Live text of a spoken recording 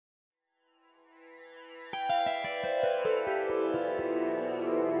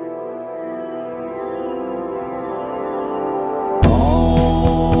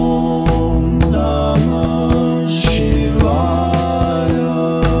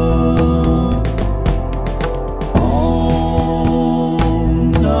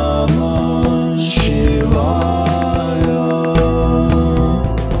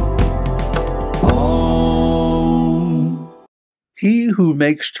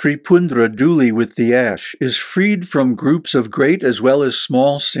makes Tripuṇḍra duly with the ash is freed from groups of great as well as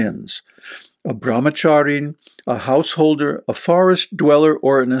small sins. A brahmacharin, a householder, a forest dweller,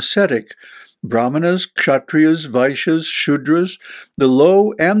 or an ascetic, brahmanas, kshatriyas, vaishyas, shudras, the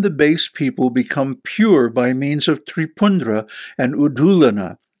low and the base people become pure by means of Tripuṇḍra and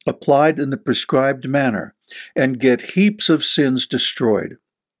Uddhūlana, applied in the prescribed manner, and get heaps of sins destroyed.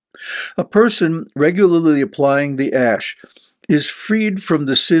 A person regularly applying the ash is freed from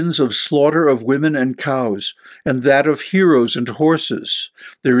the sins of slaughter of women and cows, and that of heroes and horses.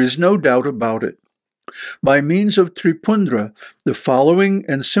 There is no doubt about it. By means of Tripuṇḍra, the following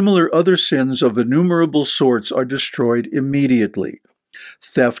and similar other sins of innumerable sorts are destroyed immediately: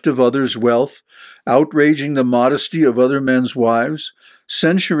 theft of others' wealth, outraging the modesty of other men's wives,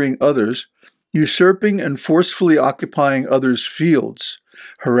 censuring others, usurping and forcefully occupying others' fields,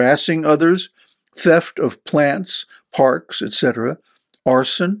 harassing others, theft of plants, parks, etc.,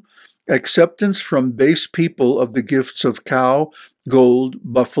 arson, acceptance from base people of the gifts of cow, gold,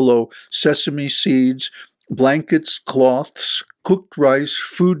 buffalo, sesame seeds, blankets, cloths, cooked rice,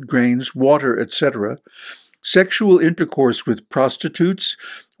 food grains, water, etc., sexual intercourse with prostitutes,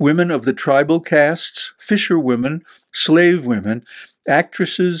 women of the tribal castes, fisherwomen, slave women,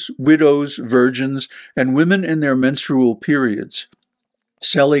 actresses, widows, virgins, and women in their menstrual periods,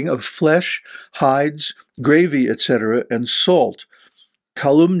 selling of flesh, hides, gravy, etc., and salt,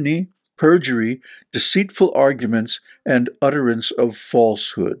 calumny, perjury, deceitful arguments, and utterance of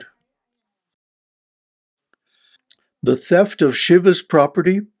falsehood. The theft of Shiva's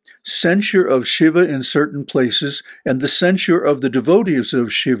property, censure of Shiva in certain places, and the censure of the devotees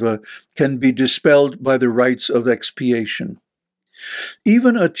of Shiva can be dispelled by the rites of expiation.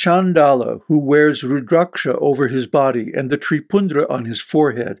 Even a Chandala who wears Rudraksha over his body and the Tripuṇḍra on his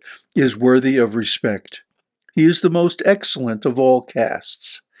forehead is worthy of respect. He is the most excellent of all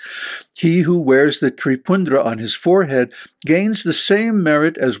castes. He who wears the Tripuṇḍra on his forehead gains the same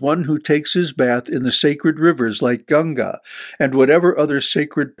merit as one who takes his bath in the sacred rivers like Ganga and whatever other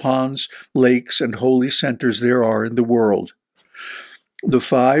sacred ponds, lakes, and holy centers there are in the world. The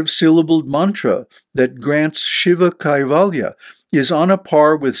 5-syllabled mantra that grants Shiva Kaivalya is on a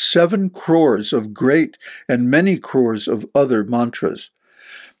par with 7 crores of great and many crores of other mantras.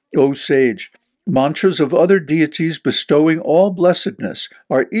 O sage, mantras of other deities bestowing all blessedness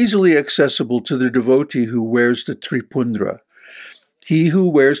are easily accessible to the devotee who wears the Tripuṇḍra. He who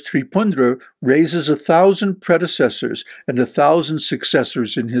wears Tripuṇḍra raises 1,000 predecessors and 1,000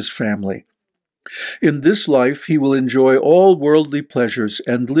 successors in his family. In this life he will enjoy all worldly pleasures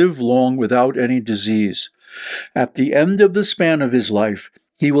and live long without any disease. At the end of the span of his life,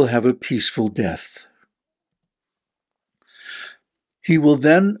 he will have a peaceful death. He will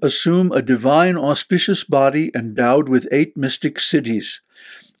then assume a divine auspicious body endowed with 8 mystic cities.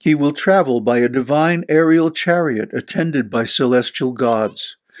 He will travel by a divine aerial chariot attended by celestial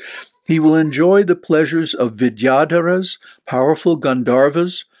gods. He will enjoy the pleasures of Vidyadharas, powerful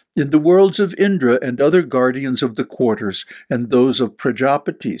Gandharvas, in the worlds of Indra and other guardians of the quarters, and those of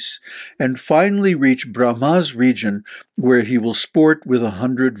Prajapatis, and finally reach Brahma's region, where he will sport with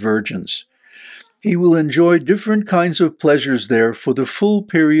 100 virgins. He will enjoy different kinds of pleasures there for the full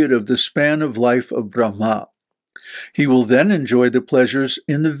period of the span of life of Brahma. He will then enjoy the pleasures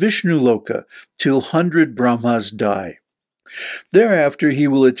in the Vishnu Loka till 100 Brahmas die. Thereafter he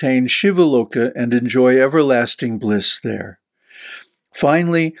will attain Shiva Loka and enjoy everlasting bliss there.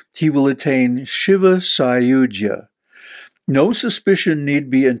 Finally, he will attain Shiva Sayujya. No suspicion need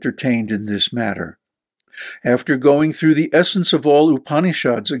be entertained in this matter. After going through the essence of all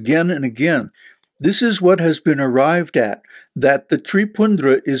Upanishads again and again, this is what has been arrived at, that the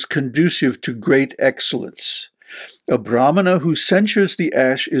Tripuṇḍra is conducive to great excellence. A Brahmana who censures the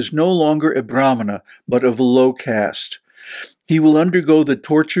ash is no longer a Brahmana, but of a low caste. He will undergo the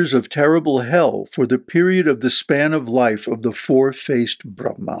tortures of terrible hell for the period of the span of life of the 4-faced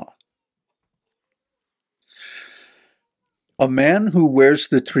Brahma. A man who wears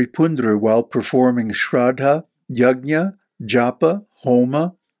the Tripuṇḍra while performing Shraddha, Yajna, Japa,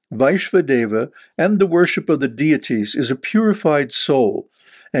 Homa, Vaishvadeva, and the worship of the deities is a purified soul,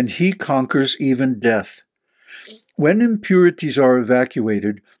 and he conquers even death. When impurities are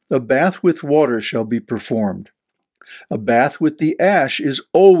evacuated, a bath with water shall be performed. A bath with the ash is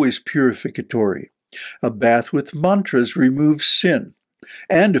always purificatory. A bath with mantras removes sin.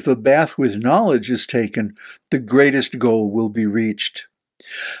 And if a bath with knowledge is taken, the greatest goal will be reached.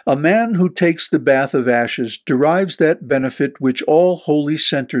 A man who takes the bath of ashes derives that benefit which all holy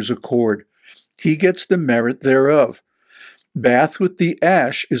centers accord. He gets the merit thereof. Bath with the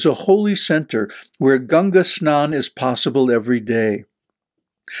ash is a holy center where Ganga Snan is possible every day.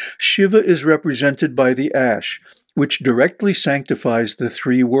 Śiva is represented by the ash, which directly sanctifies the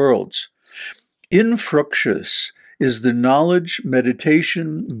three worlds. Infructuous is the knowledge,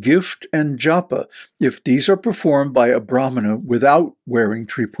 meditation, gift, and japa, if these are performed by a brahmana without wearing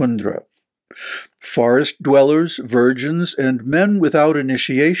Tripuṇḍra. Forest dwellers, virgins, and men without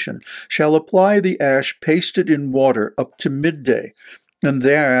initiation shall apply the ash pasted in water up to midday, and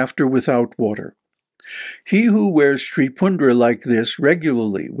thereafter without water. He who wears Tripuṇḍra like this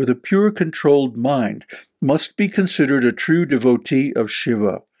regularly with a pure controlled mind must be considered a true devotee of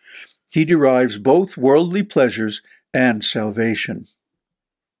Śiva. He derives both worldly pleasures and salvation.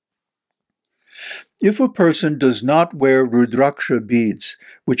 If a person does not wear Rudraksha beads,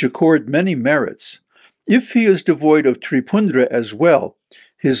 which accord many merits, if he is devoid of Tripuṇḍra as well,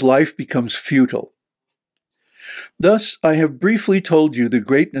 his life becomes futile. Thus, I have briefly told you the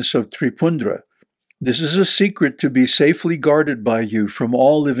greatness of Tripuṇḍra. This is a secret to be safely guarded by you from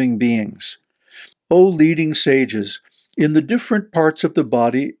all living beings. O leading sages, in the different parts of the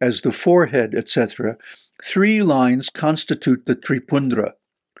body, as the forehead, etc., 3 lines constitute the Tripuṇḍra.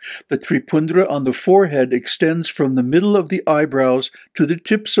 The Tripuṇḍra on the forehead extends from the middle of the eyebrows to the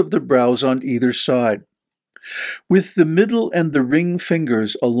tips of the brows on either side. With the middle and the ring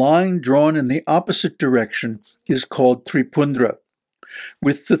fingers, a line drawn in the opposite direction is called Tripuṇḍra.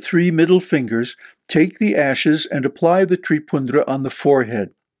 With the 3 middle fingers, take the ashes and apply the Tripuṇḍra on the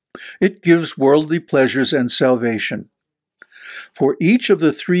forehead. It gives worldly pleasures and salvation. For each of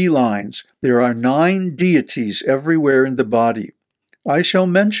the 3 lines, there are 9 deities everywhere in the body. I shall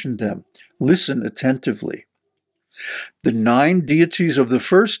mention them. Listen attentively. The 9 deities of the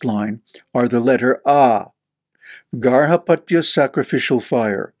first line are the letter A, Garhapatya sacrificial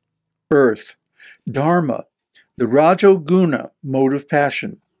fire, earth, Dharma, the Rajoguna, mode of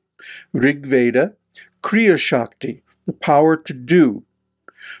passion, Rigveda, Kriya Shakti, the power to do,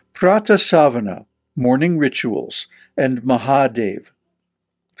 Pratasavana, morning rituals, and Mahadev.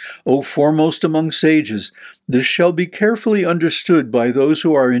 O foremost among sages, this shall be carefully understood by those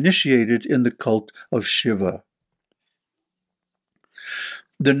who are initiated in the cult of Śiva.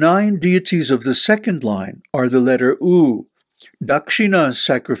 The 9 deities of the second line are the letter U, Dakshina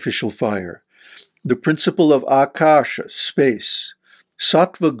sacrificial fire, the principle of Akasha, space,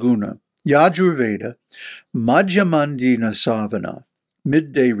 Sattva Guna, Yajurveda, Madhyamandina Savana,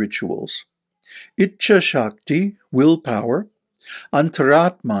 midday rituals, Ichcha Shakti, willpower,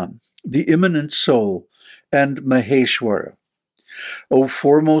 Antaratman, the immanent soul, and Maheshwara. O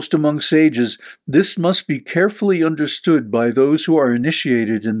foremost among sages, this must be carefully understood by those who are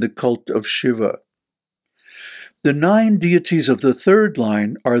initiated in the cult of Śiva. The 9 deities of the third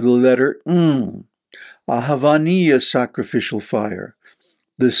line are the letter N, Ahavaniya sacrificial fire,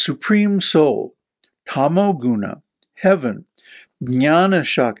 the supreme soul, Tamoguna, heaven, Jnana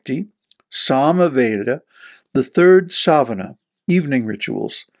Shakti, Samaveda, the third Savana, evening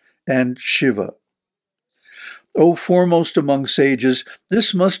rituals, and Śiva. O foremost among sages,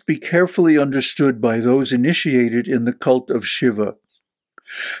 this must be carefully understood by those initiated in the cult of Śiva.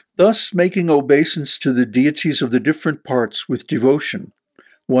 Thus, making obeisance to the deities of the different parts with devotion,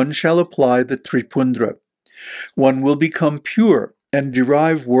 one shall apply the Tripuṇḍra. One will become pure and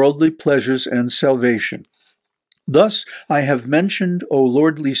derive worldly pleasures and salvation. Thus, I have mentioned, O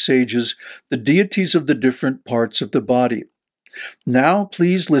lordly sages, the deities of the different parts of the body. Now,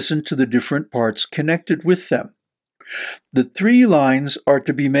 please listen to the different parts connected with them. The 3 lines are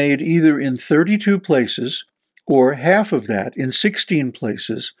to be made either in 32 places, or half of that in 16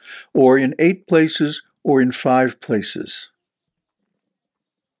 places, or in 8 places, or in 5 places.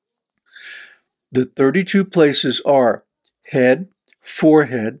 The 32 places are head,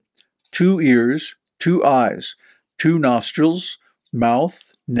 forehead, 2 ears, 2 eyes, 2 nostrils,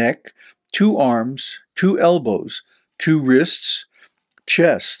 mouth, neck, 2 arms, 2 elbows, 2 wrists,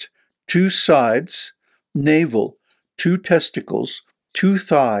 chest, 2 sides, navel, 2 testicles, 2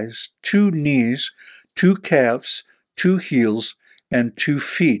 thighs, 2 knees, 2 calves, 2 heels, and 2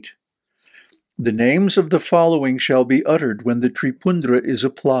 feet. The names of the following shall be uttered when the Tripuṇḍra is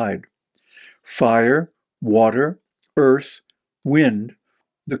applied: fire, water, earth, wind,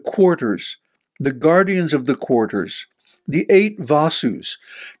 the quarters, the guardians of the quarters, the 8 Vasus,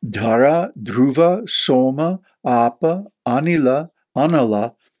 Dhara, Dhruva, Soma, Apa, Anila,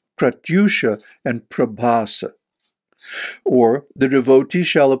 Anala, Pratyusha, and Prabhasa. Or the devotee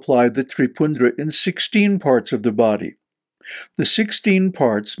shall apply the Tripuṇḍra in 16 parts of the body. The 16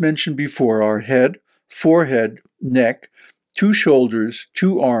 parts mentioned before are head, forehead, neck, 2 shoulders,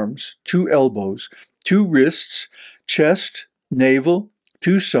 2 arms, 2 elbows, 2 wrists, chest, navel,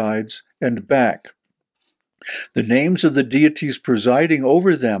 2 sides, and back. The names of the deities presiding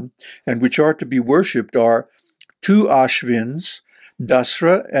over them and which are to be worshipped are two Ashvins,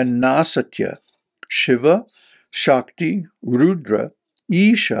 Dasra and Nasatya, Shiva, Shakti, Rudra,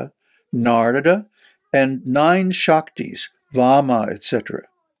 Isha, Narada, and 9 Shaktis, Vama, etc.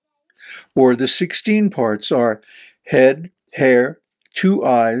 Or the 16 parts are head, hair, 2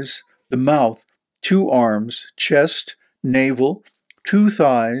 eyes, the mouth, 2 arms, chest, navel, 2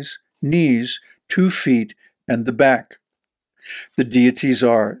 thighs, knees, 2 feet, and the back. The deities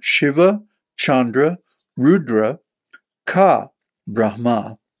are Shiva, Chandra, Rudra, Ka,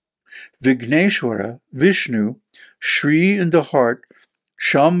 Brahma, Vidyeśvara, Vishnu, Shri in the heart,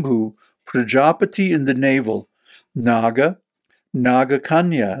 Shambhu, Prajapati in the navel, Naga,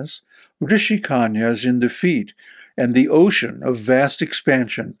 Naga-kanyas, Rishi-kanyas in the feet, and the ocean of vast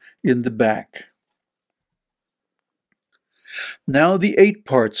expansion in the back. Now the 8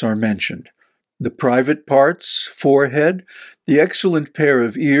 parts are mentioned. The private parts, forehead, the excellent pair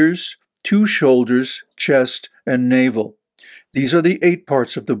of ears, 2 shoulders, chest, and navel. These are the 8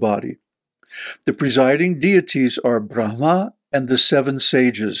 parts of the body. The presiding deities are Brahma and the 7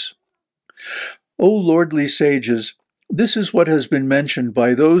 sages. O lordly sages, this is what has been mentioned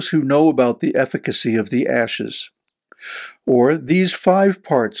by those who know about the efficacy of the ashes. Or these 5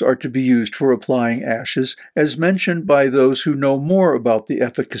 parts are to be used for applying ashes, as mentioned by those who know more about the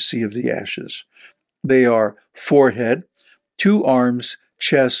efficacy of the ashes. They are forehead, 2 arms,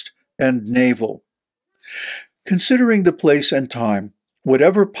 chest, and navel. Considering the place and time,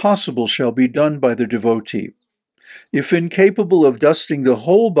 whatever possible shall be done by the devotee. If incapable of dusting the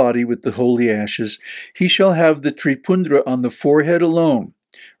whole body with the holy ashes, he shall have the Tripuṇḍra on the forehead alone,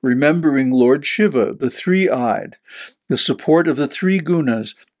 remembering Lord Shiva, the 3-eyed, the support of the 3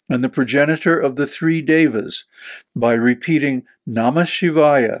 gunas, and the progenitor of the 3 devas, by repeating Namah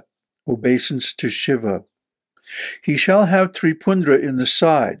Shivaya, obeisance to Shiva. He shall have Tripuṇḍra in the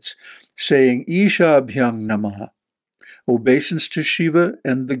sides, saying Ishabhyang Namaha, obeisance to Shiva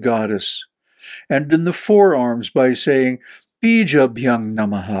and the goddess, and in the forearms by saying Bijabhyang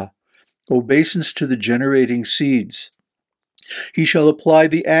Namaha, obeisance to the generating seeds. He shall apply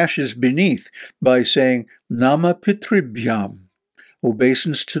the ashes beneath by saying Nama Pitribhyam,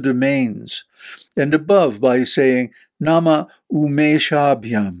 obeisance to the mains, and above by saying Nama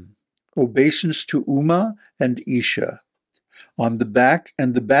Umeshabhyam, obeisance to Uma and Isha. On the back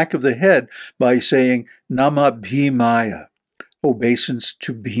and the back of the head by saying Nama Bhimaya, obeisance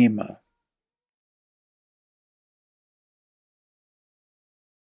to Bhima.